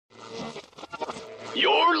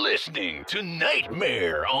You're listening to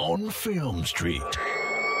Nightmare on Film Street.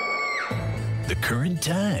 The current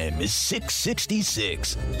time is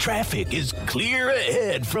 6:66. Traffic is clear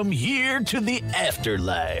ahead from here to the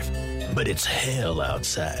afterlife, but it's hell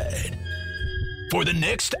outside. For the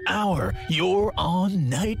next hour, you're on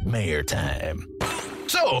Nightmare Time.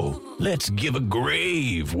 So, let's give a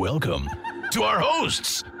grave welcome to our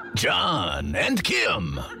hosts, John and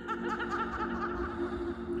Kim.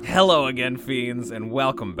 Hello again, fiends, and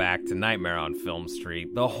welcome back to Nightmare on Film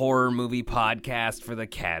Street, the horror movie podcast for the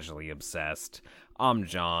casually obsessed. I'm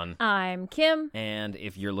John. I'm Kim. And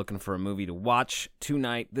if you're looking for a movie to watch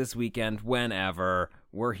tonight, this weekend, whenever,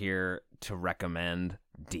 we're here to recommend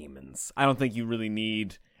Demons. I don't think you really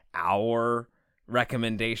need our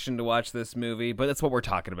recommendation to watch this movie, but that's what we're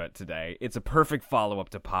talking about today. It's a perfect follow-up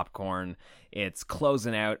to Popcorn. It's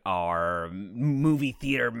closing out our movie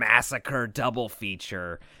theater massacre double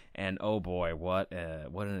feature, and oh boy, what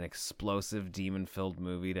an explosive demon-filled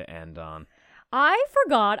movie to end on. I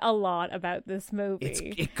forgot a lot about this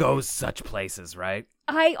movie. It goes such places, right?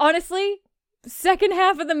 I honestly, second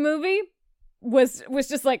half of the movie was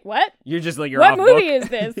just like, what? You're just like, you're what off movie book. is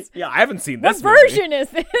this? Yeah, I haven't seen this What version is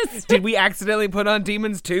this? Did we accidentally put on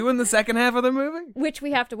Demons 2 in the second half of the movie? Which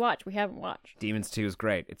we have to watch. We haven't watched. Demons 2 is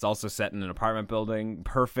great. It's also set in an apartment building.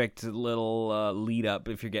 Perfect little lead up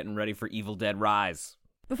if you're getting ready for Evil Dead Rise.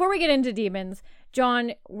 Before we get into Demons,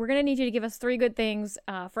 John, we're going to need you to give us 3 good things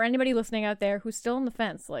for anybody listening out there who's still on the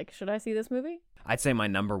fence. Like, should I see this movie? I'd say my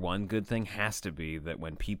number one good thing has to be that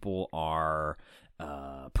when people are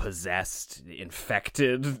possessed,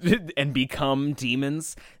 infected, and become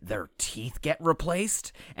demons, their teeth get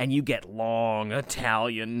replaced, and you get long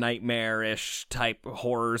Italian nightmare-ish type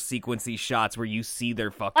horror sequency shots where you see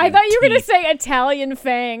their fucking I thought you were going to teeth. say Italian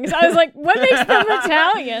fangs. I was like, what makes them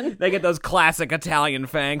Italian? They get those classic Italian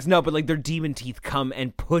fangs. No, but like their demon teeth come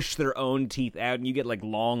and push their own teeth out, and you get like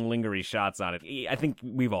long, lingering shots on it. I think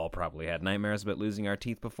we've all probably had nightmares about losing our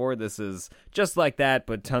teeth before. This is just like that,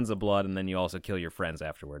 but tons of blood, and then you also kill your friends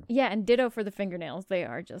afterward. Yeah, and ditto for the fingernails. They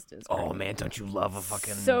are just as great. Oh man, don't you love a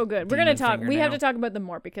fucking so good. We're gonna talk. fingernail? We have to talk about them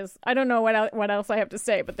more because I don't know what else I have to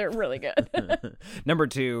say, but they're really good. Number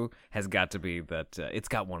 2 has got to be that it's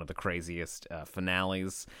got one of the craziest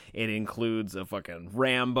finales. It includes a fucking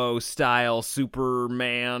Rambo-style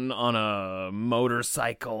Superman on a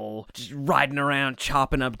motorcycle, just riding around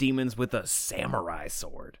chopping up demons with a samurai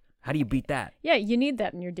sword. How do you beat that? Yeah, you need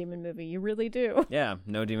that in your demon movie. You really do. Yeah,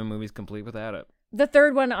 no demon movie's complete without it. The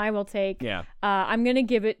third one I will take. Yeah. I'm going to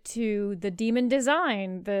give it to the demon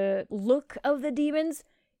design. The look of the demons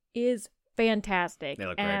is fantastic. They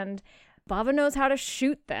look great. And Bava knows how to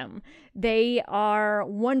shoot them. They are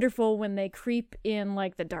wonderful when they creep in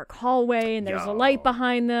like the dark hallway and there's a light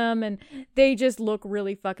behind them and they just look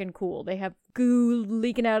really fucking cool. They have goo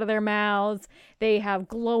leaking out of their mouths. They have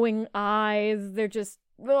glowing eyes. They're just,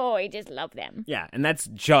 oh, I just love them. Yeah, and that's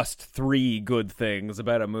just 3 good things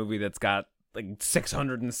about a movie that's got like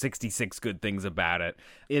 666 good things about it.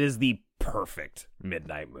 It is the perfect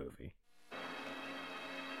midnight movie.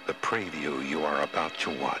 The preview you are about to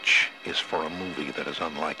watch is for a movie that is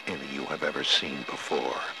unlike any you have ever seen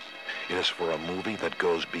before. It is for a movie that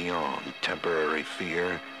goes beyond temporary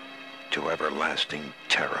fear to everlasting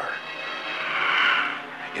terror.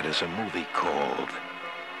 It is a movie called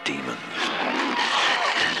Demons.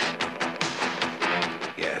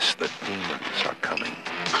 Yes, the demons are coming,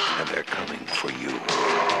 and they're coming for you.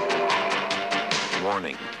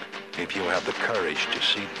 Warning, if you have the courage to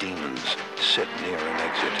see demons, sit near an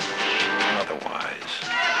exit. Otherwise,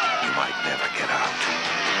 you might never get out.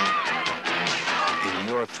 In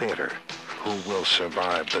your theater, who will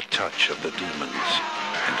survive the touch of the demons,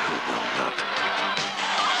 and who will not?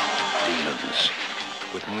 Demons.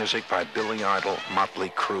 With music by Billy Idol, Motley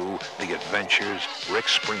Crue, The Adventures, Rick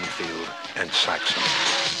Springfield, and Saxon.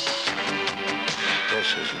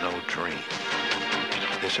 This is no dream.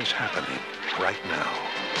 This is happening right now.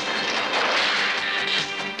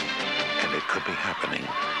 And it could be happening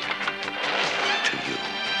to you.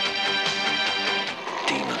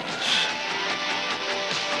 Demons.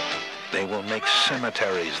 They will make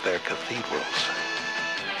cemeteries their cathedrals,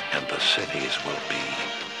 and the cities will be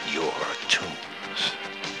your tombs.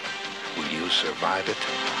 Will you survive it?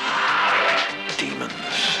 Demons.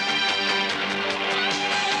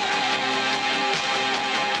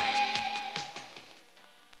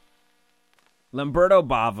 Lamberto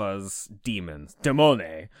Bava's Demons,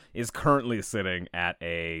 Demone, is currently sitting at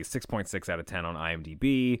a 6.6 out of 10 on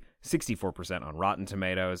IMDb, 64% on Rotten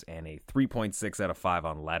Tomatoes, and a 3.6 out of 5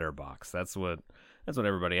 on Letterboxd. That's what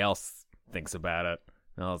everybody else thinks about it.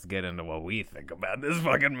 Now let's get into what we think about this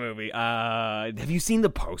fucking movie. Have you seen the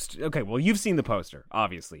poster? Okay, well, you've seen the poster,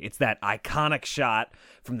 obviously. It's that iconic shot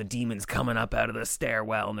from the demons coming up out of the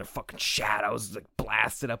stairwell and their fucking shadows like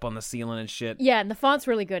blasted up on the ceiling and shit. Yeah, and the font's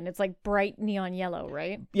really good, and it's like bright neon yellow,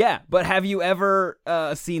 right? Yeah, but have you ever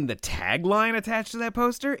seen the tagline attached to that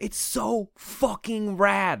poster? It's so fucking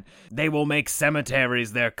rad. They will make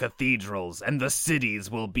cemeteries their cathedrals, and the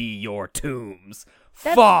cities will be your tombs.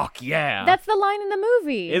 Fuck yeah. That's the line in the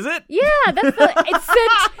movie. Is it? Yeah, that's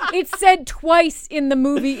it said twice in the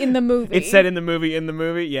movie. It said in the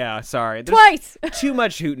movie. Yeah, sorry. There's Twice. too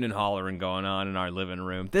much hooting and hollering going on in our living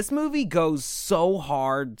room. This movie goes so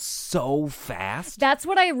hard, so fast. That's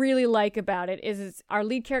what I really like about it is it's our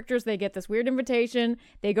lead characters, they get this weird invitation,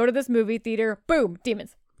 they go to this movie theater, boom,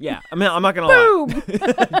 demons. Yeah, I mean, I'm not gonna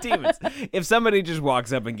lie. Demons. If somebody just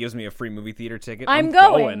walks up and gives me a free movie theater ticket, I'm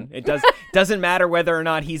going. It doesn't matter whether or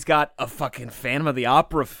not he's got a fucking Phantom of the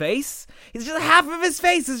Opera face. He's just half of his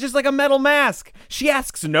face is just like a metal mask. She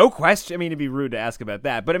asks no question. I mean, it'd be rude to ask about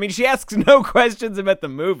that, but I mean, she asks no questions about the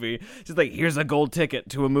movie. She's like, "Here's a gold ticket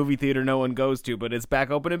to a movie theater no one goes to, but it's back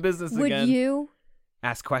open in business again." Would you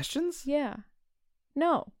ask questions? Yeah.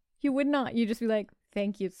 No, you would not. You'd just be like,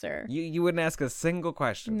 "Thank you, sir." You wouldn't ask a single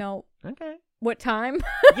question? No. Okay. What time?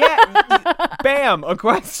 Yeah. Bam, a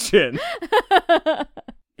question.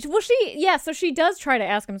 Well, so she does try to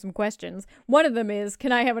ask him some questions. One of them is,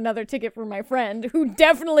 can I have another ticket for my friend who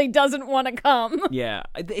definitely doesn't want to come? Yeah.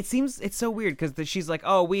 It seems, it's so weird because she's like,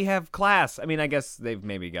 oh, we have class. I mean, I guess they've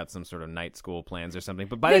maybe got some sort of night school plans or something.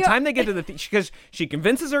 But by the time they get to because she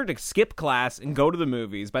convinces her to skip class and go to the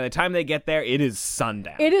movies. By the time they get there, it is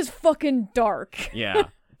sundown. It is fucking dark. Yeah.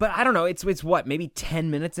 But I don't know, it's what, maybe 10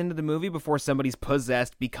 minutes into the movie before somebody's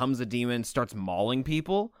possessed, becomes a demon, starts mauling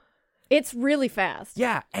people? It's really fast.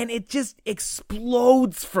 Yeah, and it just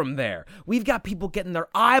explodes from there. We've got people getting their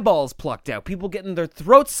eyeballs plucked out, people getting their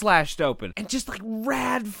throats slashed open, and just like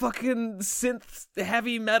rad fucking synth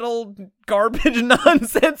heavy metal garbage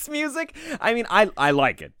nonsense music. I mean, I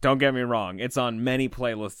like it. Don't get me wrong. It's on many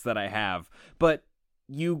playlists that I have, but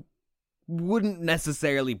you wouldn't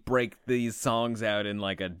necessarily break these songs out in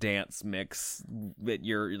like a dance mix that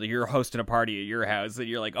you're hosting a party at your house and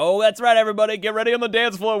you're like, oh, that's right, everybody, get ready on the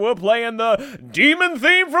dance floor. We're playing the demon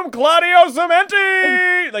theme from Claudio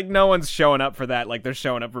Cementi. Like, no one's showing up for that. Like, they're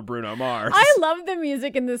showing up for Bruno Mars. I love the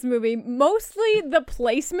music in this movie. Mostly the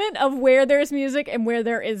placement of where there's music and where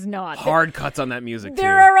there is not. Hard cuts on that music,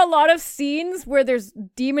 There are a lot of scenes where there's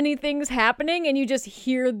demony things happening and you just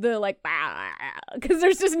hear the like, because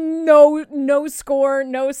there's just no score,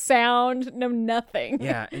 no sound, no nothing.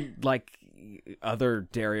 Yeah, and like other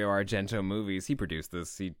Dario Argento movies, he produced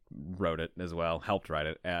this, he wrote it as well, helped write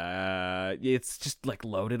it. It's just like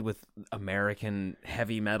loaded with American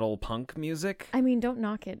heavy metal punk music. I mean, don't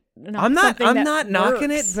knock it. I'm not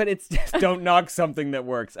knocking it, but it's just don't knock something that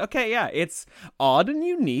works. Okay, yeah, it's odd and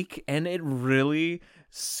unique, and it really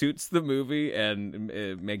suits the movie, and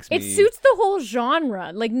it makes me... It suits the whole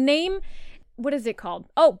genre. Like, what is it called?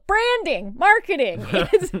 Oh, branding, marketing.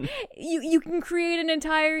 You can create an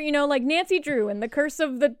entire, like Nancy Drew and The Curse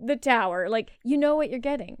of the Tower. Like, you know what you're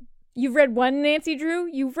getting. You've read one Nancy Drew,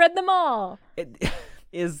 you've read them all.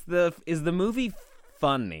 Is the movie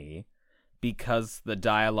funny because the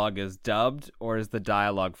dialogue is dubbed, or is the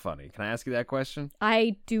dialogue funny? Can I ask you that question?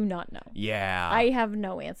 I do not know. Yeah. I have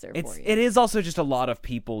no answer for you. It is also just a lot of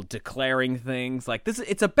people declaring things like this.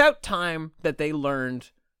 It's about time that they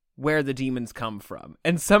learned where the demons come from.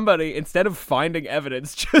 And somebody, instead of finding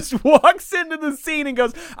evidence, just walks into the scene and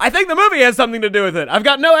goes, I think the movie has something to do with it. I've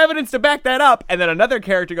got no evidence to back that up. And then another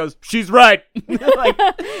character goes, she's right.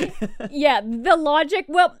 Yeah, the logic,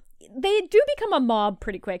 well, they do become a mob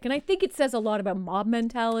pretty quick. And I think it says a lot about mob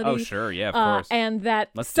mentality. Oh, sure. Yeah, of course. And that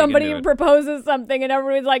somebody proposes something and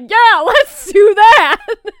everybody's like, yeah, let's do that.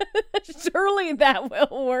 Surely that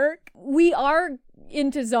will work. We are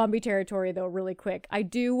into zombie territory, though, really quick. I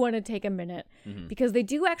do want to take a minute because they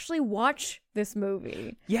do actually watch this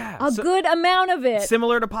movie. Yeah. A good amount of it.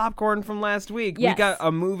 Similar to Popcorn from last week. Yes. We got a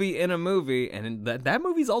movie in a movie, and that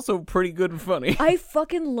movie's also pretty good and funny. I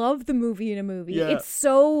fucking love the movie in a movie. Yeah. It's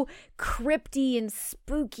so crypty and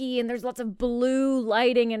spooky, and there's lots of blue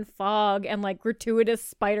lighting and fog and like gratuitous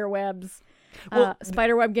spider webs. Well,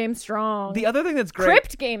 Spiderweb Game strong. The other thing that's great...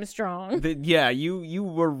 Crypt Game strong. You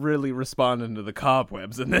were really responding to the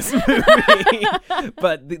cobwebs in this movie.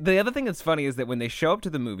 But the other thing that's funny is that when they show up to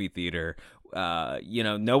the movie theater,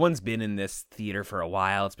 no one's been in this theater for a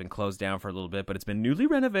while. It's been closed down for a little bit, but it's been newly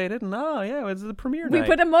renovated. And it's the premiere night. We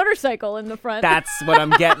put a motorcycle in the front. That's what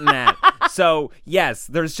I'm getting at. So, yes,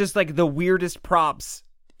 there's just like the weirdest props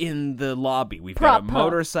in the lobby. We've Prop got a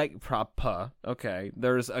motorcycle. Okay.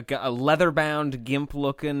 There's a leather-bound,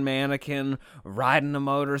 gimp-looking mannequin riding a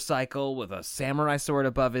motorcycle with a samurai sword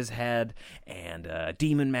above his head and a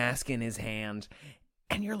demon mask in his hand.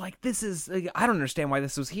 And you're like, I don't understand why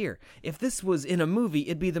this was here. If this was in a movie,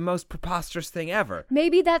 it'd be the most preposterous thing ever.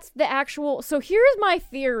 Maybe that's the actual. So here's my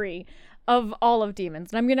theory of all of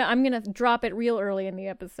Demons, and I'm gonna drop it real early in the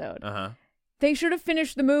episode. They should have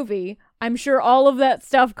finished the movie. I'm sure all of that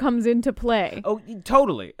stuff comes into play. Oh,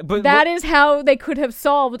 totally. But that is how they could have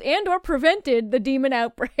solved and or prevented the demon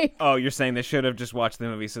outbreak. Oh, you're saying they should have just watched the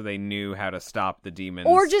movie so they knew how to stop the demons.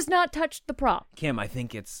 Or just not touched the prop. Kim, I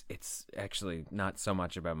think it's actually not so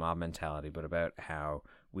much about mob mentality, but about how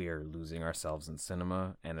we are losing ourselves in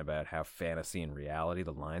cinema and about how fantasy and reality,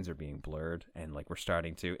 the lines are being blurred, and like we're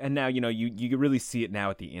starting to. And now, you really see it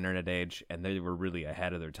now at the internet age, and they were really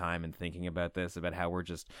ahead of their time in thinking about this, about how we're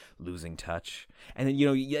just losing touch. And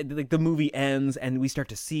then, like the movie ends and we start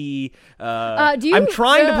to see, I'm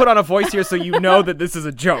trying to put on a voice here so you know that this is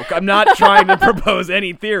a joke. I'm not trying to propose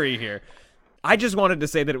any theory here. I just wanted to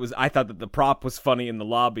say that I thought that the prop was funny in the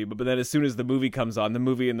lobby, but then as soon as the movie comes on, the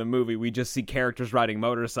movie, we just see characters riding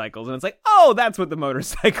motorcycles, and it's like, oh, that's what the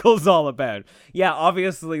motorcycle is all about. Yeah,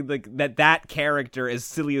 obviously, like that character, as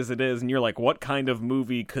silly as it is, and you're like, what kind of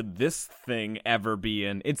movie could this thing ever be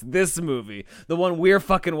in? It's this movie, the one we're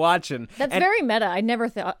fucking watching. That's very meta. I never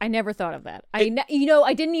thought of that. I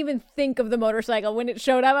didn't even think of the motorcycle when it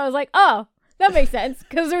showed up. I was like, oh. That makes sense,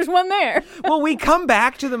 because there's one there. Well, we come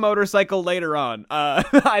back to the motorcycle later on,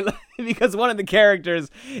 because one of the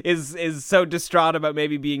characters is so distraught about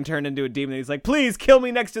maybe being turned into a demon. He's like, please kill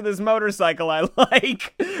me next to this motorcycle I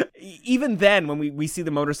like. Even then, when we see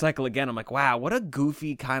the motorcycle again, I'm like, wow, what a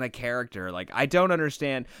goofy kind of character. Like, I don't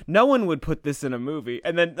understand. No one would put this in a movie.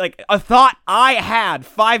 And then, like, a thought I had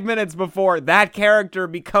 5 minutes before that character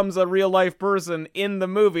becomes a real-life person in the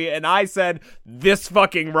movie, and I said, this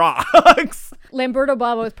fucking rocks. Lamberto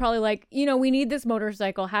Bava was probably like, we need this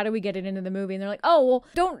motorcycle. How do we get it into the movie? And they're like, oh, well,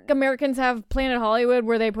 don't Americans have Planet Hollywood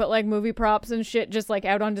where they put like movie props and shit just like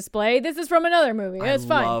out on display? This is from another movie. It's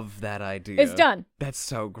fine. I love that idea. It's done. That's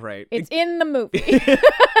so great. It's in the movie.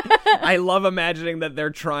 I love imagining that they're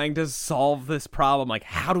trying to solve this problem. Like,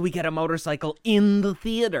 how do we get a motorcycle in the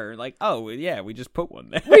theater? Like, oh, yeah, we just put one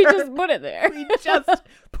there. We just put it there. We just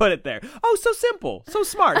put it there. Oh, so simple. So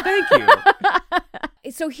smart. Thank you.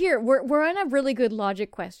 So here, we're on a really good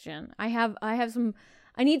logic question. I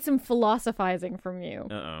need some philosophizing from you.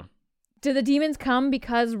 Uh-oh. Do the demons come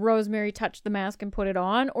because Rosemary touched the mask and put it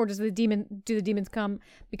on? Or do the demons come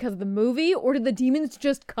because of the movie? Or do the demons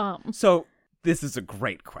just come? So this is a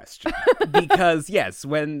great question. Because, yes,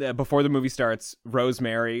 when before the movie starts,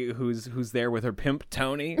 Rosemary, who's there with her pimp,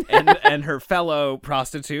 Tony, and her fellow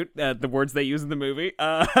prostitute, the words they use in the movie,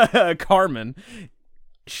 Carmen,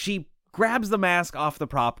 she grabs the mask off the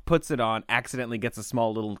prop, puts it on, accidentally gets a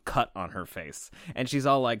small little cut on her face. And she's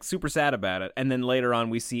all like super sad about it. And then later on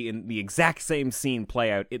we see in the exact same scene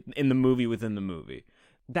play out in the movie within the movie.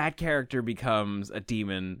 That character becomes a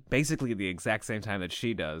demon basically the exact same time that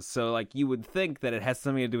she does. So, like, you would think that it has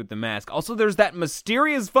something to do with the mask. Also, there's that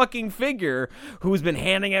mysterious fucking figure who's been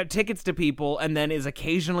handing out tickets to people and then is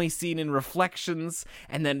occasionally seen in reflections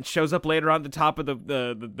and then shows up later on the top of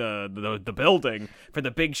the building for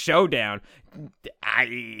the big showdown.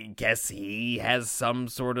 I guess he has some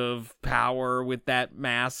sort of power with that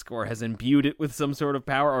mask or has imbued it with some sort of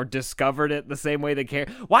power or discovered it the same way they care.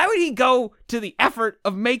 Why would he go to the effort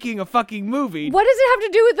of making a fucking movie? What does it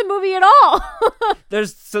have to do with the movie at all?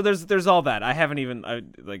 there's all that. I haven't even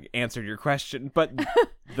answered your question, but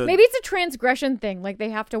maybe it's a transgression thing. Like they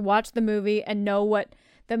have to watch the movie and know what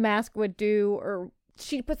the mask would do, or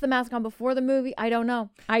she puts the mask on before the movie. I don't know.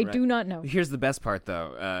 I do not know. Here's the best part,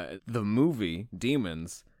 though. The movie,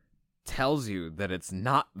 Demons, tells you that it's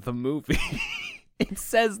not the movie. It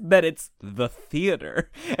says that it's the theater.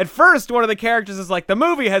 At first, one of the characters is like, the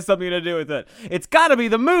movie has something to do with it. It's got to be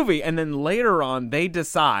the movie. And then later on, they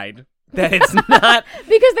decide that it's not.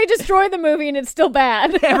 Because they destroy the movie and it's still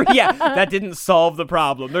bad. Yeah, that didn't solve the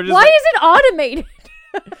problem. They're just Why is it automated?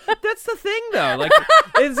 That's the thing, though. Like,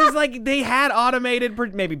 it's just like they had automated.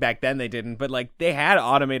 Maybe back then they didn't, but like they had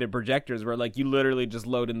automated projectors where like you literally just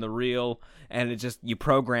load in the reel and it just you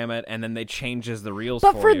program it and then they changes the reels.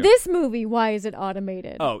 But for you. This movie, why is it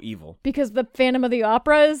automated? Oh, evil. Because the Phantom of the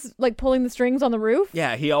Opera is like pulling the strings on the roof.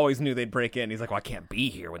 Yeah, he always knew they'd break in. He's like, well, I can't be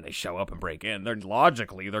here when they show up and break in. They're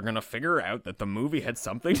gonna figure out that the movie had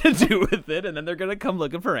something to do with it, and then they're gonna come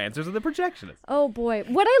looking for answers in the projectionist. Oh boy,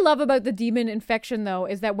 what I love about the demon infection though know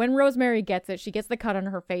is that when Rosemary gets it, she gets the cut on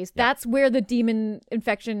her face. Yeah. That's where the demon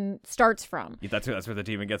infection starts from. That's where the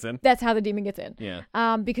demon gets in? That's how the demon gets in.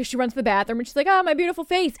 Yeah. Because she runs to the bathroom and she's like, oh, my beautiful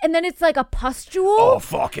face. And then it's like a pustule. Oh,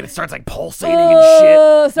 fuck. And it starts like pulsating and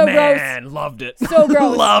shit. So Man, gross. Loved it. So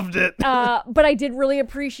gross. Loved it. But I did really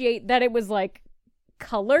appreciate that it was like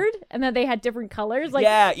colored and that they had different colors.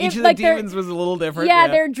 Like, each of the demons was a little different. Yeah,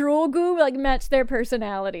 their drool goo like matched their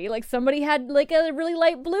personality. Like somebody had like a really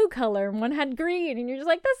light blue color and one had green, and you're just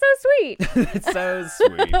like, that's so sweet. It's so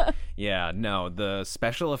sweet. Yeah, no, the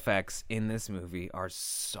special effects in this movie are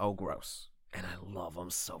so gross, and I love them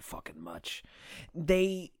so fucking much.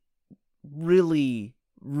 They really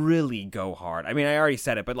go hard. I mean, I already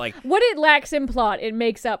said it, but like what it lacks in plot, it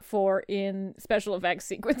makes up for in special effects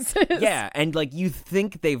sequences. Yeah, and like you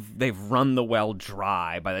think they've run the well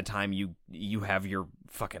dry by the time you have your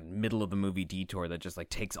fucking middle of the movie detour that just like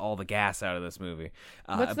takes all the gas out of this movie.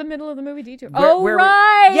 What's the middle of the movie detour?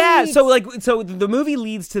 Right. Yeah, so the movie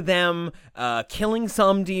leads to them killing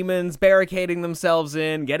some demons, barricading themselves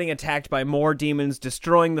in, getting attacked by more demons,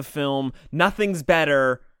 destroying the film. Nothing's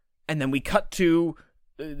better. And then we cut to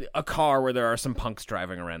a car where there are some punks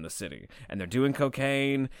driving around the city, and they're doing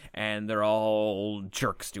cocaine, and they're all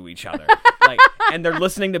jerks to each other. And they're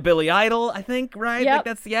listening to Billy Idol, I think, right?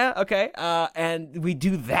 Yep. Okay. And we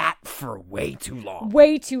do that for way too long.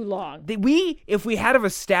 Way too long. If we had have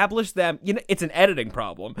established them, it's an editing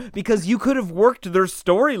problem, because you could have worked their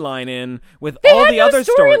storyline in with all the other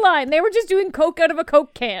storyline. They were just doing coke out of a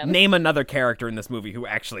Coke can. Name another character in this movie who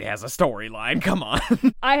actually has a storyline. Come on.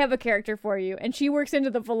 I have a character for you, and she works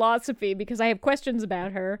into the philosophy because I have questions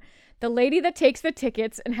about her. The lady that takes the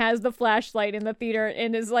tickets and has the flashlight in the theater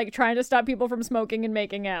and is like trying to stop people from smoking and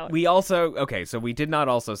making out. So we did not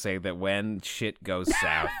also say that when shit goes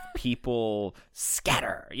south, people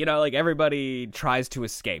scatter. Like everybody tries to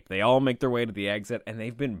escape. They all make their way to the exit, and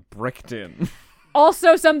they've been bricked in.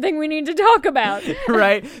 Also something we need to talk about.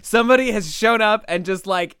 Right? Somebody has shown up and just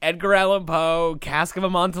like Edgar Allan Poe, Cask of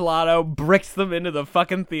Amontillado, bricks them into the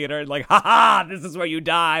fucking theater and like, ha, this is where you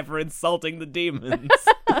die for insulting the demons.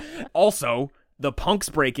 Also, the punks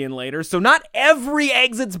break in later, so not every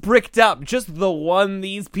exit's bricked up, just the one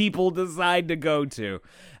these people decide to go to,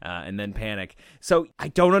 and then panic. So I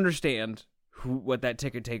don't understand what that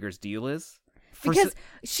ticket taker's deal is. Because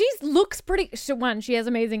she looks pretty. One, she has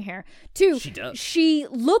amazing hair. Two, she does. She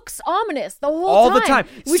looks ominous the whole all time. All the time.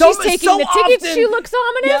 When she's taking the tickets, often. she looks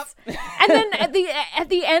ominous. Yep. And then at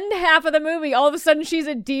the end half of the movie, all of a sudden she's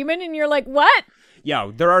a demon, and you're like, what?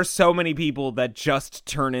 Yo, there are so many people that just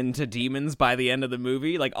turn into demons by the end of the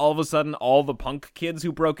movie. Like, all of a sudden, all the punk kids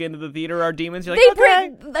who broke into the theater are demons. You're like,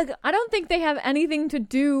 okay. I don't think they have anything to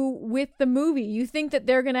do with the movie. You think that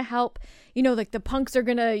they're going to help, like the punks are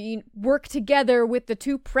going to work together with the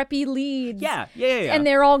two preppy leads. Yeah. And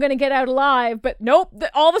they're all going to get out alive. But nope,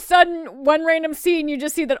 all of a sudden, one random scene, you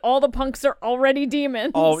just see that all the punks are already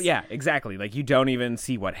demons. Oh, yeah, exactly. Like, you don't even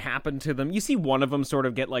see what happened to them. You see one of them sort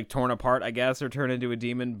of get, like, torn apart, I guess, or turn into a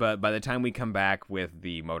demon, but by the time we come back with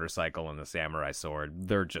the motorcycle and the samurai sword,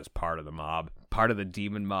 they're just part of the mob, part of the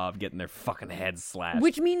demon mob, getting their fucking heads slashed.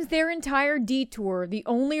 Which means their entire detour, the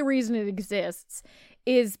only reason it exists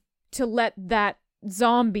is to let that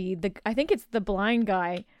zombie, I think it's the blind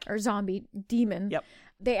guy, or zombie, demon. Yep.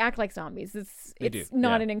 They act like zombies. It's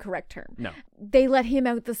not an incorrect term. No. They let him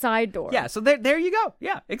out the side door. Yeah, so there you go.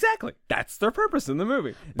 Yeah, exactly. That's their purpose in the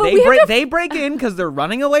movie. But they break in because they're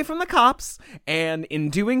running away from the cops, and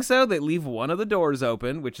in doing so, they leave one of the doors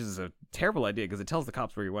open, which is a terrible idea because it tells the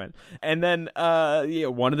cops where you went. And then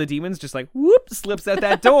one of the demons just like, whoop, slips out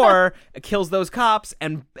that door, kills those cops,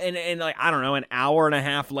 and like, I don't know, an hour and a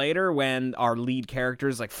half later, when our lead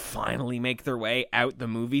characters like finally make their way out the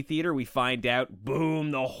movie theater, we find out,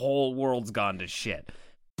 boom, the whole world's gone to shit.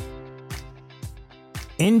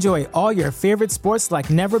 Enjoy all your favorite sports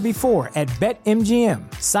like never before at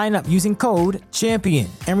BetMGM. Sign up using code CHAMPION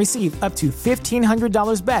and receive up to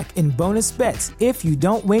 $1,500 back in bonus bets if you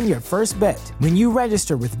don't win your first bet. When you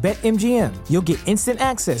register with BetMGM, you'll get instant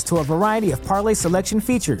access to a variety of parlay selection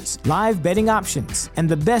features, live betting options, and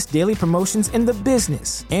the best daily promotions in the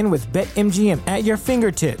business. And with BetMGM at your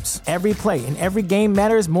fingertips, every play and every game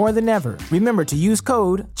matters more than ever. Remember to use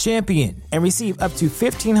code CHAMPION and receive up to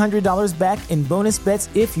 $1,500 back in bonus bets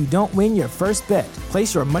if you don't win your first bet.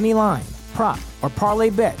 Place your money line, prop, or parlay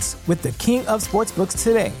bets with the king of sportsbooks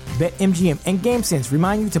today. BetMGM and GameSense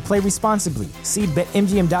remind you to play responsibly. See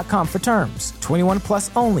BetMGM.com for terms. 21 plus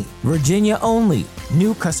only. Virginia only.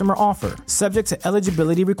 New customer offer. Subject to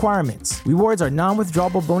eligibility requirements. Rewards are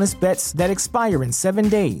non-withdrawable bonus bets that expire in 7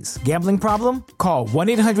 days. Gambling problem? Call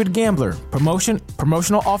 1-800-GAMBLER.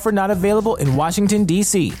 Promotional offer not available in Washington,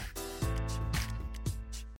 D.C.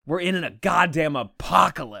 We're in a goddamn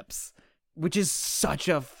apocalypse, which is such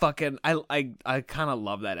a fucking I kind of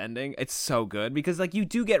love that ending. It's so good because like you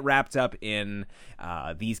do get wrapped up in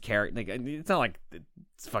these characters. Like, it's not like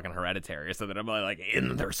it's fucking Hereditary or something. I'm like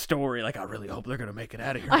in their story. Like I really hope they're gonna make it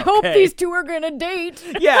out of here. I hope these two are gonna date.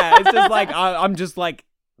 Yeah, it's just like I'm just like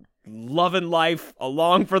loving life,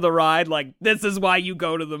 along for the ride. Like this is why you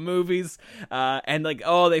go to the movies. And like,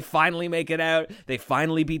 oh, they finally make it out. They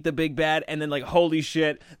finally beat the big bad. And then like, holy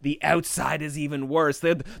shit, the outside is even worse.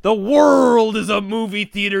 The world is a movie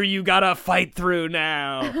theater you gotta fight through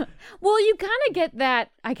now. Well, you kind of get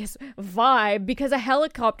that, I guess, vibe because a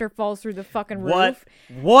helicopter falls through the fucking roof.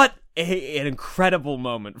 What an incredible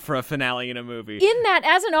moment for a finale in a movie. In that,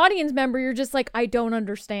 as an audience member, you're just like, I don't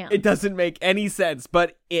understand. It doesn't make any sense,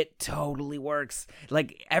 but it totally works.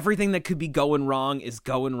 Like, everything that could be going wrong is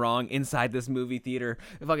going wrong inside this movie theater.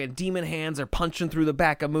 Fucking demon hands are punching through the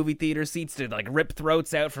back of movie theater seats to, like, rip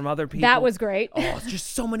throats out from other people. That was great. Oh, it's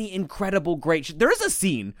just so many incredible, great there is a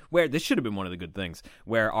scene where, this should have been one of the good things,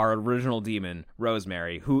 where our original demon,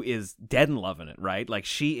 Rosemary, who is dead and loving it, right? Like,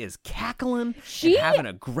 she is cackling and having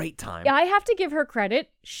a great time. I have to give her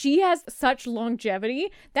credit. She has such longevity.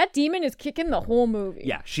 That demon is kicking the whole movie.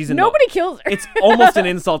 Yeah, nobody kills her. It's almost an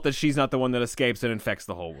insult that she's not the one that escapes and infects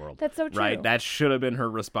the whole world. That's so true. Right? That should have been her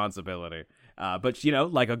responsibility. But, you know,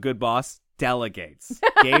 like a good boss, delegates.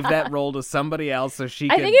 Gave that role to somebody else so she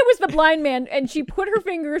could... I think it was the blind man, and she put her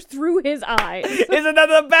fingers through his eyes. Isn't that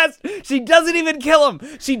the best? She doesn't even kill him.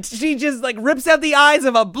 She just, like, rips out the eyes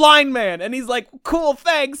of a blind man, and he's like, cool,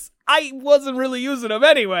 thanks. I wasn't really using him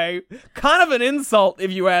anyway. Kind of an insult, if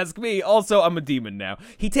you ask me. Also, I'm a demon now.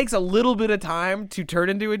 He takes a little bit of time to turn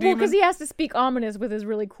into a demon. Well, because he has to speak ominous with his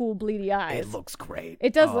really cool, bleedy eyes. It looks great.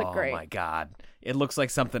 It does look great. Oh, my God. It looks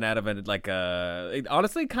like something out of it, like it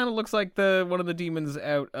honestly kind of looks like one of the demons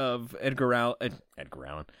out of Edgar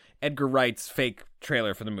Wright's fake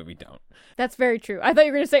trailer for the movie Don't. That's very true. I thought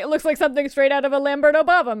you were going to say it looks like something straight out of a Lamberto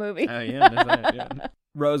Bava movie. Yeah, there's that, yeah.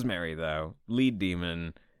 Rosemary, though, lead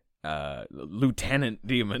demon, lieutenant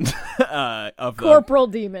demon of Corporal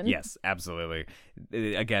demon. Yes, absolutely.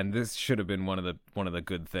 Again, this should have been one of the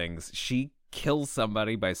good things. She kills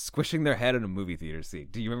somebody by squishing their head in a movie theater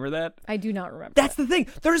seat. Do you remember that? I do not remember. That's the thing.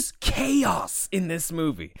 There's chaos in this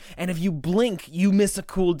movie. And if you blink, you miss a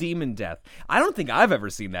cool demon death. I don't think I've ever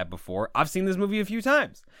seen that before. I've seen this movie a few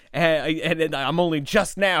times. And I'm only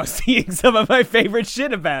just now seeing some of my favorite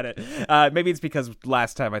shit about it. Maybe it's because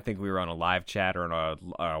last time I think we were on a live chat or on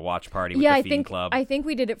a watch party with the Fiend Club. I think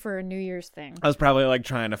we did it for a New Year's thing. I was probably like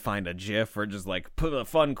trying to find a gif or just like put a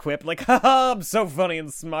fun quip like, haha, I'm so funny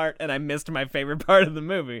and smart, and I missed my favorite part of the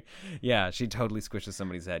movie. Yeah, she totally squishes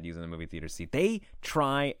somebody's head using the movie theater seat. They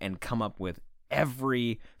try and come up with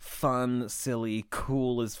every fun, silly,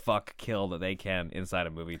 cool as fuck kill that they can inside a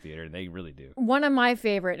movie theater. They really do. One of my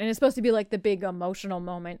favorite, and it's supposed to be like the big emotional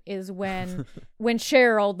moment, is when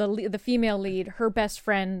Cheryl, the female lead, her best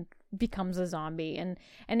friend becomes a zombie, and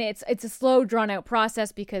it's a slow, drawn out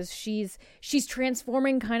process because she's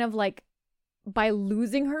transforming kind of like by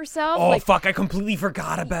losing herself. Oh, like, fuck, I completely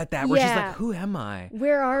forgot about that. Where she's like, who am I?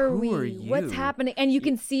 Where are we? Who are you? What's happening? And you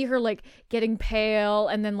can see her like getting pale,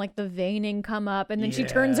 and then like the veining come up, and then she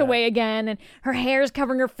turns away again, and her hair's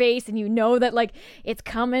covering her face, and you know that like it's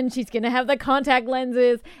coming. She's gonna have the contact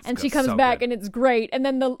lenses, and she comes back, and it's great. And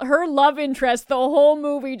then her love interest, the whole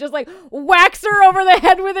movie, just like whacks her over the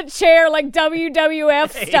head with a chair, like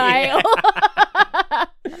WWF style.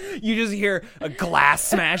 You just hear a glass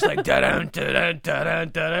smash, like da-dun, da-dun,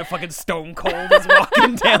 da-dun, da-dun. Fucking Stone Cold is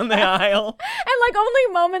walking down the aisle. And like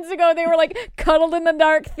only moments ago, they were like cuddled in the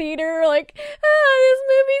dark theater, like, this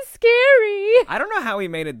movie's scary. I don't know how he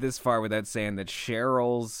made it this far without saying that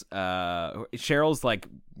Cheryl's like,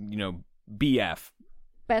 you know, BF.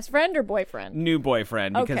 Best friend or boyfriend? New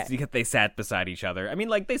boyfriend, because they sat beside each other. I mean,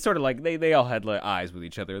 like, they sort of like, they all had like eyes with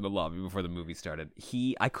each other in the lobby before the movie started.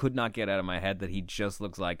 I could not get out of my head that he just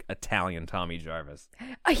looks like Italian Tommy Jarvis.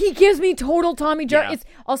 He gives me total Tommy Jarvis. Yeah. It's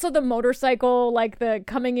also the motorcycle, like the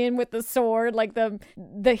coming in with the sword, like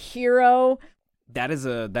the hero. That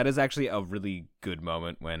is actually a really good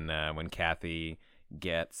moment when Kathy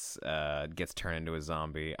gets turned into a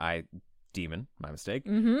zombie. demon. My mistake.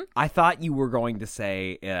 Mm-hmm. I thought you were going to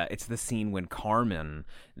say it's the scene when Carmen,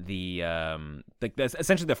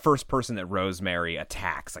 essentially the first person that Rosemary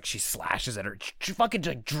attacks, like she slashes at her, she fucking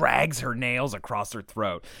like drags her nails across her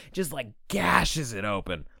throat, just like gashes it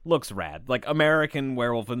open. Looks rad, like American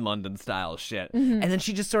Werewolf in London style shit. Mm-hmm. And then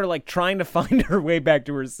she just sort of like trying to find her way back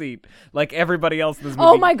to her seat, like everybody else in this movie.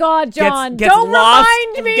 Oh my God, John! Gets Don't lost,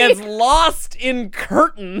 remind me. Gets lost in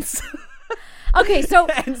curtains. Okay, so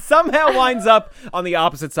And somehow winds up on the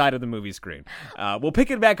opposite side of the movie screen. We'll pick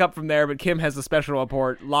it back up from there, but Kim has a special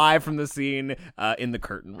report live from the scene in the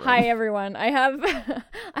curtain room. hi everyone. I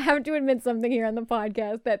have to admit something here on the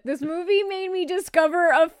podcast, that this movie made me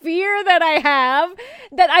discover a fear that I have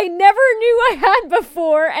that I never knew I had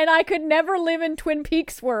before, and I could never live in Twin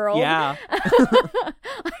Peaks world. Yeah.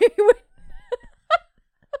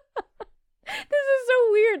 This is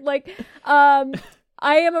so weird. Like,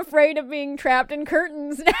 I am afraid of being trapped in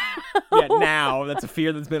curtains now. Yeah, now that's a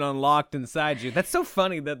fear that's been unlocked inside you. That's so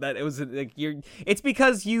funny that it was like it's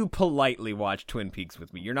because you politely watch Twin Peaks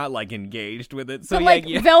with me. You're not like engaged with it. So But yeah, like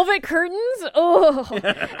yeah. velvet curtains, oh,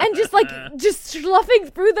 and just sloughing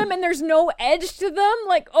through them, and there's no edge to them.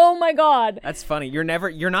 Like, oh my God. That's funny. You're not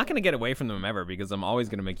going to get away from them ever, because I'm always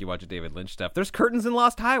going to make you watch a David Lynch stuff. There's curtains in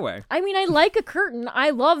Lost Highway. I mean, I like a curtain. I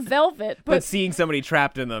love velvet, But seeing somebody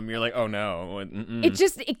trapped in them, you're like, oh no. it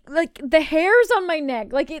just like the hairs on my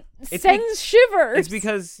neck, like it sends shivers. It's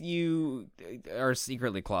because you are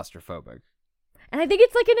secretly claustrophobic. And I think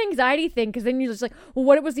it's like an anxiety thing, because then you're just like, well,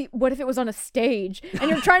 what if it was on a stage and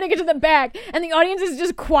you're trying to get to the back and the audience is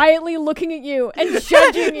just quietly looking at you and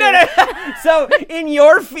judging you. No. So in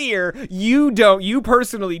your fear, you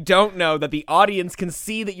personally don't know that the audience can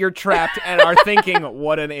see that you're trapped and are thinking,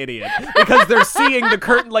 what an idiot. Because they're seeing the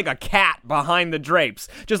curtain like a cat behind the drapes.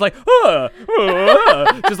 Just like,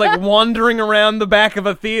 just like wandering around the back of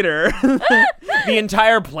a theater. The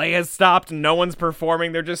entire play has stopped. No one's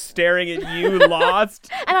performing. They're just staring at you lost.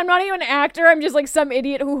 And I'm not even an actor. I'm just like some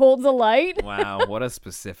idiot who holds a light. Wow, what a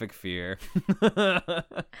specific fear.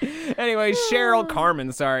 Anyway,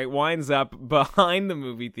 Carmen, winds up behind the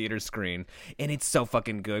movie theater screen, and it's so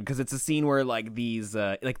fucking good because it's a scene where like these,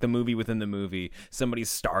 like the movie within the movie, somebody's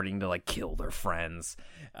starting to like kill their friends.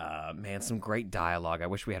 Man, some great dialogue. I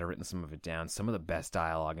wish we had written some of it down. Some of the best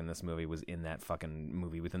dialogue in this movie was in that fucking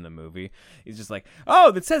movie within the movie. It's just like,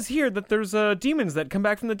 oh, it says here that there's demons that come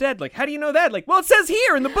back from the dead. Like, how do you know that? Like, well, it says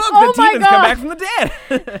here in the book that demons come back from the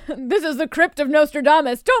dead. This is the crypt of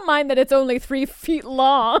Nostradamus. Don't mind that it's only 3 feet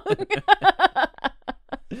long.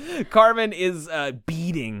 Carmen is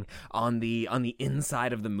beating on the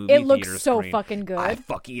inside of the movie It theater looks so screen. fucking good.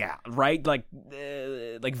 Yeah, right? Like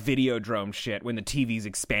Videodrome shit when the TV's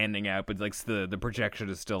expanding out, but like the projection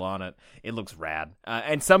is still on it. It looks rad.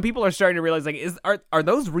 And some people are starting to realize like, are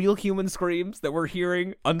those real human screams that we're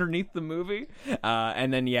hearing underneath the movie?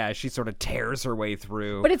 And then yeah, she sort of tears her way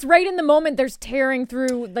through. But it's right in the moment there's tearing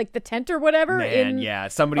through like the tent or whatever. Man, yeah,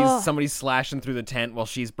 somebody's slashing through the tent while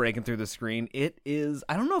she's breaking through the screen. It is.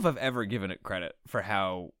 I don't know if I've ever given it credit for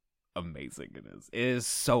how amazing it is. It is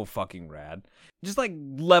so fucking rad. Just like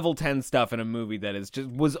level 10 stuff in a movie that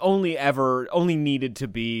was only needed to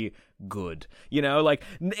be good. You know, like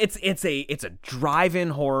it's a drive-in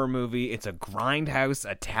horror movie. It's a grindhouse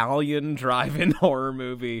Italian drive-in horror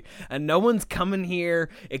movie, and no one's coming here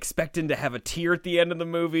expecting to have a tear at the end of the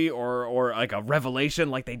movie or like a revelation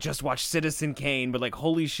like they just watched Citizen Kane, but like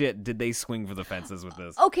holy shit, did they swing for the fences with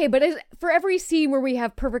this? Okay, but for every scene where we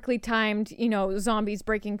have perfectly timed, zombies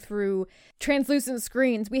breaking through translucent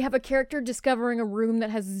screens, we have a character discovering a room that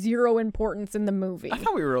has zero importance in the movie. I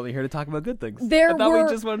thought we were only here to talk about good things. We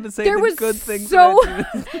just wanted to say the good things. There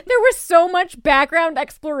was so much background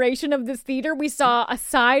exploration of this theater. We saw a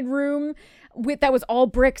side room that was all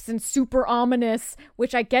bricks and super ominous,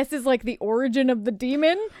 which I guess is like the origin of the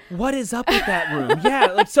demon. What is up with that room?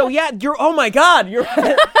 Oh my God,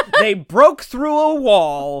 they broke through a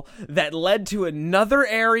wall that led to another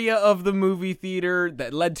area of the movie theater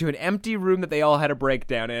that led to an empty room that they all had a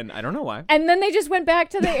breakdown in. I don't know why. And then they just went back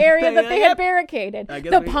to the area that they had barricaded.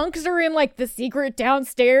 Punks are in like the secret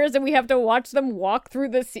downstairs, and we have to watch them walk through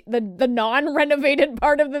the non-renovated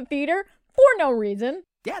part of the theater for no reason.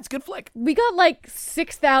 Yeah, it's a good flick. We got like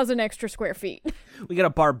 6,000 extra square feet. We got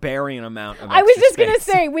a barbarian amount of I was just space. going to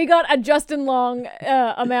say, we got a Justin Long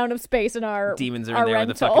amount of space in our demons are in there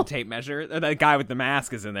with the fucking tape measure. That guy with the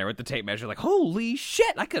mask is in there with the tape measure. Like, holy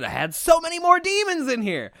shit, I could have had so many more demons in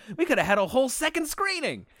here. We could have had a whole second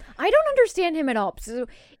screening. I don't understand him at all. So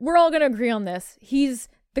we're all going to agree on this. He's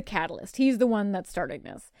the catalyst. He's the one that's starting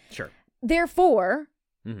this. Sure. Therefore,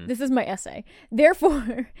 this is my essay.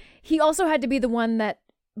 Therefore, he also had to be the one that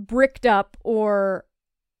bricked up or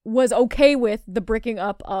was okay with the bricking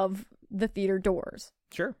up of the theater doors.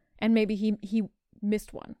 Sure. And maybe he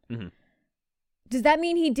missed one. Mm-hmm. Does that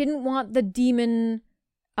mean he didn't want the demon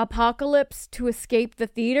apocalypse to escape the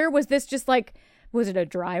theater? Was this just like, was it a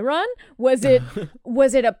dry run? Was it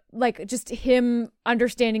a like just him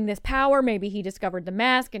understanding this power? Maybe he discovered the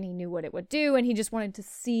mask and he knew what it would do, and he just wanted to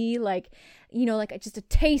see like just a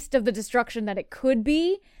taste of the destruction that it could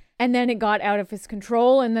be, and then it got out of his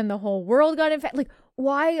control, and then the whole world got infected. Like,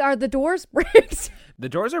 why are the doors bricked? The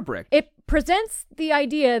doors are bricked. It presents the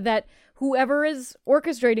idea that whoever is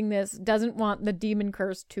orchestrating this doesn't want the demon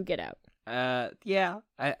curse to get out. Yeah.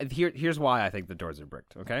 Here's why I think the doors are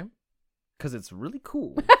bricked, okay? Because it's really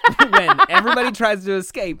cool when everybody tries to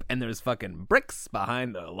escape and there's fucking bricks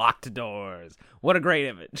behind the locked doors. What a great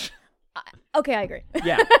image. Okay, I agree.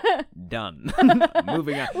 Yeah. Done.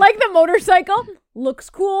 Moving on. Like the motorcycle. Looks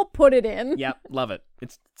cool. Put it in. Yep. Love it.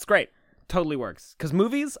 It's great. Totally works. Because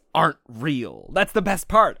movies aren't real. That's the best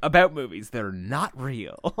part about movies. They're not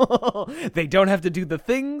real. They don't have to do the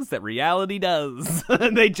things that reality does.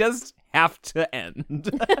 They just have to end.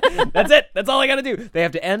 That's it. That's all I gotta do. They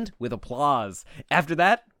have to end with applause. After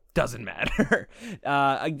that, doesn't matter.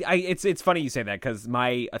 It's funny you say that, because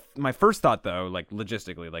my first thought, though, like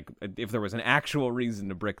logistically, like if there was an actual reason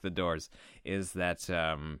to brick the doors, is that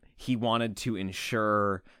he wanted to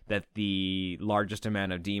ensure that the largest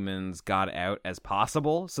amount of demons got out as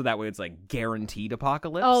possible, so that way it's like guaranteed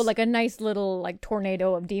apocalypse. Oh, like a nice little like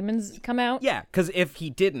tornado of demons come out? Yeah, because if he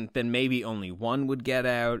didn't, then maybe only one would get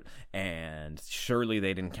out, and surely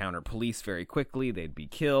they'd encounter police very quickly, they'd be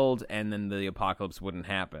killed, and then the apocalypse wouldn't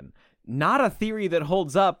happen. Not a theory that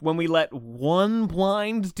holds up when we let one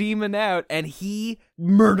blind demon out and he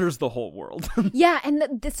murders the whole world. Yeah, and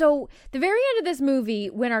so the very end of this movie,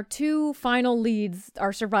 when our two final leads,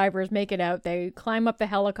 our survivors, make it out, they climb up the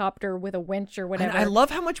helicopter with a winch or whatever. And I love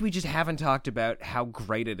how much we just haven't talked about how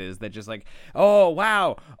great it is that just like, oh,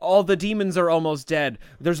 wow, all the demons are almost dead.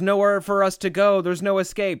 There's nowhere for us to go. There's no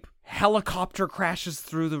escape. Helicopter crashes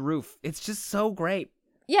through the roof. It's just so great.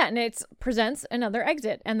 Yeah, and it presents another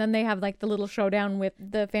exit. And then they have like the little showdown with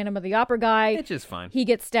the Phantom of the Opera guy. It's just fine. He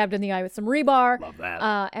gets stabbed in the eye with some rebar. Love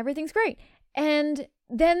that. Everything's great. And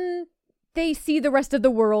then they see the rest of the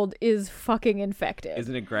world is fucking infected.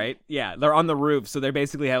 Isn't it great? Yeah, they're on the roof, so they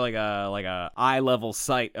basically have like a eye level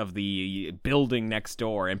sight of the building next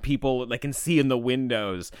door, and people they can see in the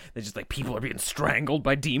windows. They're just like, people are being strangled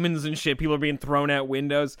by demons and shit. People are being thrown out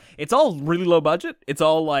windows. It's all really low budget. It's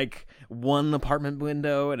all like one apartment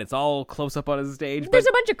window, and it's all close up on a stage. There's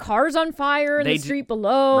a bunch of cars on fire in the street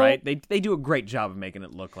below. Right? They do a great job of making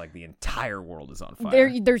it look like the entire world is on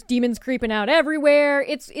fire. There's demons creeping out everywhere.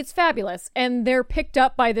 It's fabulous. And they're picked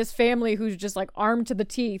up by this family who's just like armed to the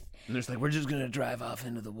teeth. And there's like, we're just gonna drive off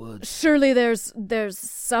into the woods. Surely there's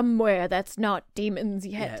somewhere that's not demons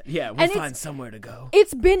yet. Yeah, we'll find somewhere to go.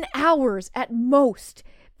 It's been hours at most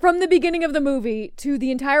from the beginning of the movie to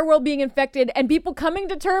the entire world being infected and people coming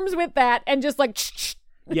to terms with that and just like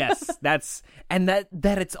Yes, that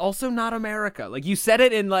it's also not America. Like, you said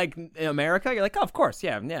it in like America, you're like, oh, of course,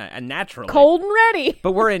 yeah, and naturally. Cold and ready.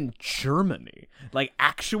 But we're in Germany, like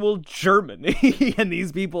actual Germany, and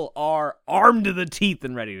these people are armed to the teeth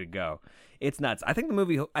and ready to go. It's nuts. I think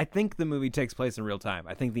the movie takes place in real time.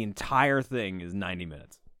 I think the entire thing is 90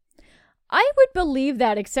 minutes. I would believe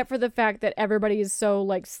that, except for the fact that everybody is so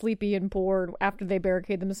like sleepy and bored after they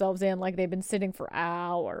barricade themselves in, like they've been sitting for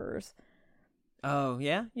hours. Oh,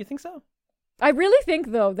 yeah? You think so? I really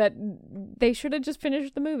think, though, that they should have just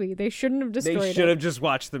finished the movie. They shouldn't have destroyed it. They should have just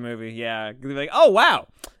watched the movie, yeah. They'd be like, oh, wow.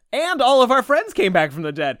 And all of our friends came back from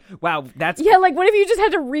the dead. Wow, that's... Yeah, like, what if you just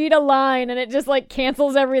had to read a line and it just, like,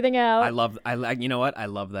 cancels everything out? You know what? I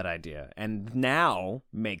love that idea. And now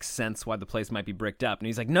makes sense why the place might be bricked up. And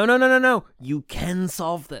he's like, no. You can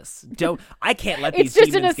solve this. I can't let these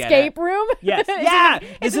demons get It's just an escape room? Yes. Yeah.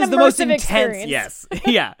 This is the most intense. Experience. Yes.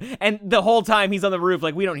 Yeah. And the whole time he's on the roof,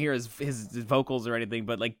 like, we don't hear his vocals or anything,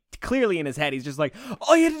 but, like, clearly in his head, he's just like,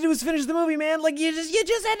 all you had to do was finish the movie, man. Like, you just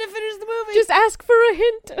had to finish the movie. Just ask for a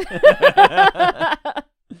hint.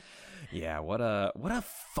 Yeah, what a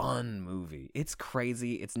fun movie. It's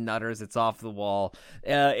crazy, it's nutters, it's off the wall.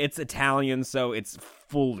 It's Italian, so it's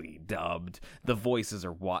fully dubbed. The voices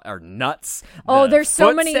are nuts. Oh, there's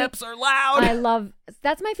so many. Footsteps are loud.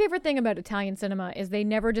 That's my favorite thing about Italian cinema is they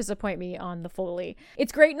never disappoint me on the Foley.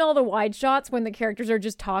 It's great in all the wide shots when the characters are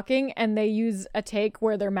just talking and they use a take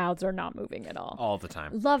where their mouths are not moving at all. The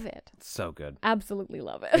time. Love it. It's so good. Absolutely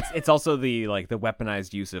love it. It's also the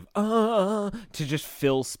weaponized use of to just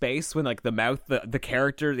fill space when like the mouth, the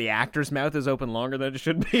character, the actor's mouth is open longer than it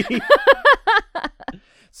should be.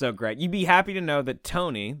 So great. You'd be happy to know that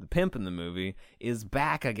Tony, the pimp in the movie, is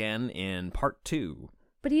back again in part 2.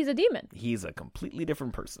 But he's a demon. He's a completely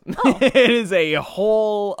different person. Oh. It is a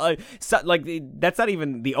whole, that's not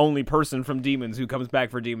even the only person from Demons who comes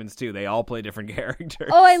back for Demons 2. They all play different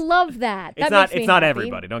characters. Oh, I love that. It's makes me it's not happy.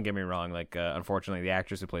 everybody. Don't get me wrong. Unfortunately, the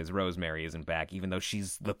actress who plays Rosemary isn't back, even though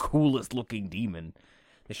she's the coolest looking demon.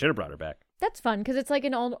 They should have brought her back. That's fun because it's like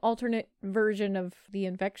an alternate version of the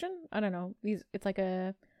infection. I don't know. It's like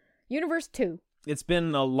a universe 2. It's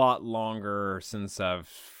been a lot longer since I've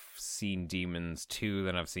seen Demons 2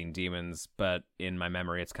 than I've seen Demons, but in my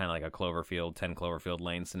memory it's kind of like a 10 Cloverfield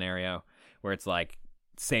Lane scenario where it's like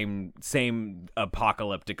same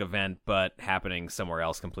apocalyptic event but happening somewhere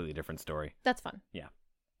else, completely different story. That's fun. Yeah.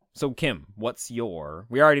 So Kim, what's your?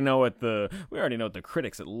 We already know what the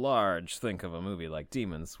critics at large think of a movie like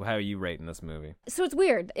Demons. How are you rating this movie? So it's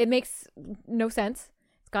weird. It makes no sense.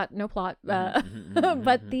 It's got no plot, but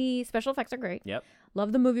the special effects are great. Yep.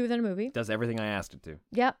 Love the movie within a movie. Does everything I asked it to.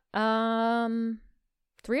 Yep. 3 out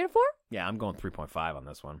of 4? Yeah, I'm going 3.5 on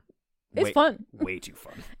this one. It's fun. Way too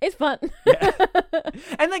fun. It's fun. Yeah.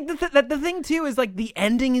 And like the thing too is like the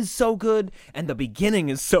ending is so good and the beginning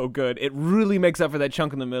is so good. It really makes up for that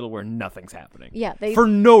chunk in the middle where nothing's happening. Yeah, for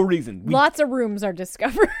no reason. Lots of rooms are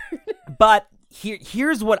discovered. But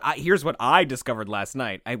here's what I discovered last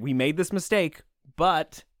night. We made this mistake,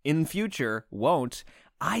 but in future won't.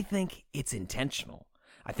 I think it's intentional.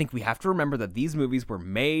 I think we have to remember that these movies were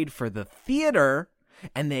made for the theater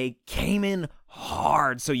and they came in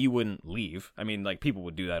hard so you wouldn't leave. I mean, like, people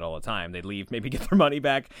would do that all the time. They'd leave, maybe get their money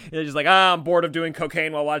back. They're just like, I'm bored of doing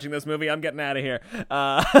cocaine while watching this movie. I'm getting out of here.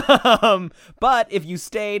 But if you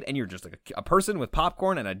stayed and you're just like a person with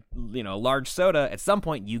popcorn and a large soda, at some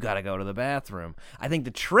point you got to go to the bathroom. I think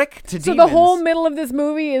the trick to So Demons... the whole middle of this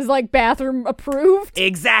movie is like bathroom approved?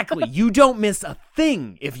 Exactly. You don't miss a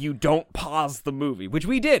thing if you don't pause the movie, which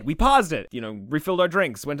we did. We paused it, refilled our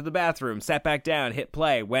drinks, went to the bathroom, sat back down, hit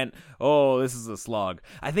play, went, oh, this is a slog.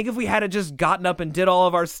 I think if we had just gotten up and did all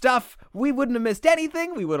of our stuff, we wouldn't have missed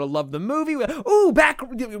anything. We would have loved the movie.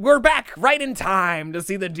 We're back right in time to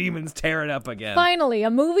see the Demons tear it up again. Finally,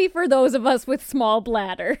 a movie for those of us with small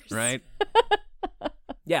bladders. Right?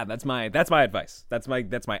 Yeah, that's my advice. That's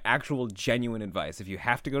my actual genuine advice. If you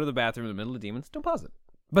have to go to the bathroom in the middle of Demons, don't pause it.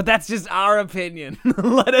 But that's just our opinion.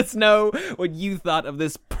 Let us know what you thought of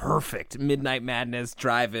this perfect Midnight Madness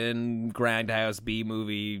drive-in grindhouse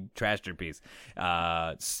B-movie trashterpiece.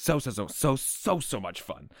 So much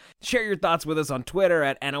fun. Share your thoughts with us on Twitter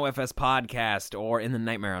at NOFS Podcast or in the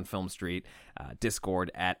Nightmare on Film Street Discord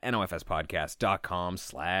at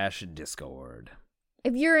nofspodcast.com/Discord.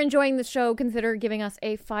 If you're enjoying the show, consider giving us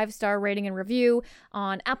a 5-star rating and review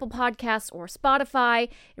on Apple Podcasts or Spotify.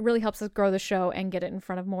 It really helps us grow the show and get it in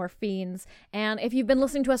front of more fiends. And if you've been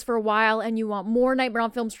listening to us for a while and you want more Nightmare on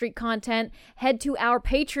Film Street content, head to our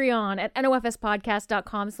Patreon at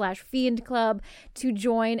nofspodcast.com/fiendclub to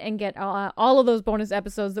join and get all of those bonus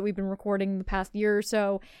episodes that we've been recording the past year or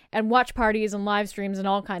so, and watch parties and live streams and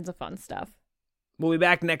all kinds of fun stuff. We'll be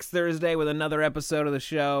back next Thursday with another episode of the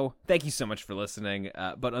show. Thank you so much for listening.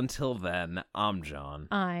 But until then, I'm John.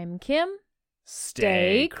 I'm Kim.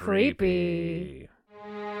 Stay creepy.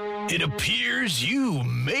 It appears you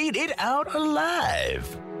made it out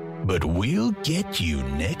alive, but we'll get you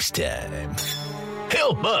next time.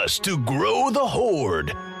 Help us to grow the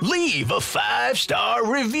horde. Leave a 5-star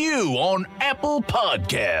review on Apple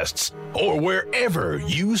Podcasts or wherever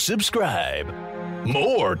you subscribe.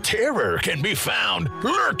 More terror can be found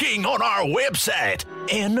lurking on our website,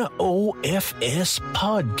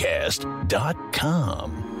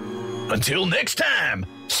 nofspodcast.com. Until next time,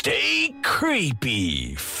 stay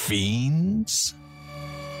creepy, fiends.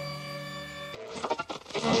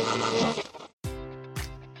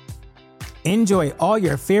 Enjoy all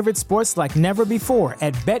your favorite sports like never before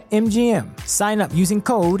at BetMGM. Sign up using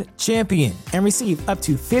code CHAMPION and receive up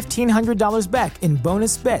to $1,500 back in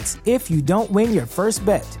bonus bets if you don't win your first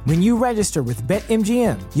bet. When you register with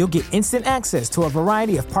BetMGM, you'll get instant access to a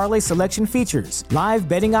variety of parlay selection features, live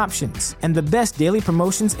betting options, and the best daily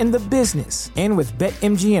promotions in the business. And with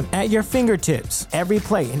BetMGM at your fingertips, every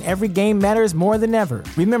play and every game matters more than ever.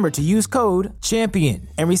 Remember to use code CHAMPION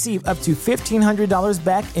and receive up to $1,500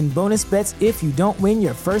 back in bonus bets if you don't win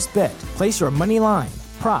your first bet. Place your money line,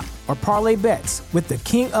 prop, or parlay bets with the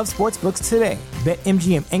king of sportsbooks today.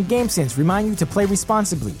 BetMGM and GameSense remind you to play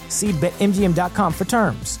responsibly. See BetMGM.com for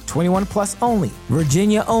terms. 21 plus only.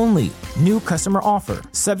 Virginia only. New customer offer.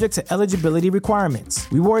 Subject to eligibility requirements.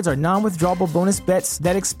 Rewards are non-withdrawable bonus bets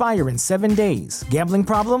that expire in 7 days. Gambling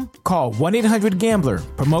problem? Call 1-800-GAMBLER.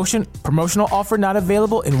 Promotional offer not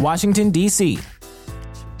available in Washington, D.C.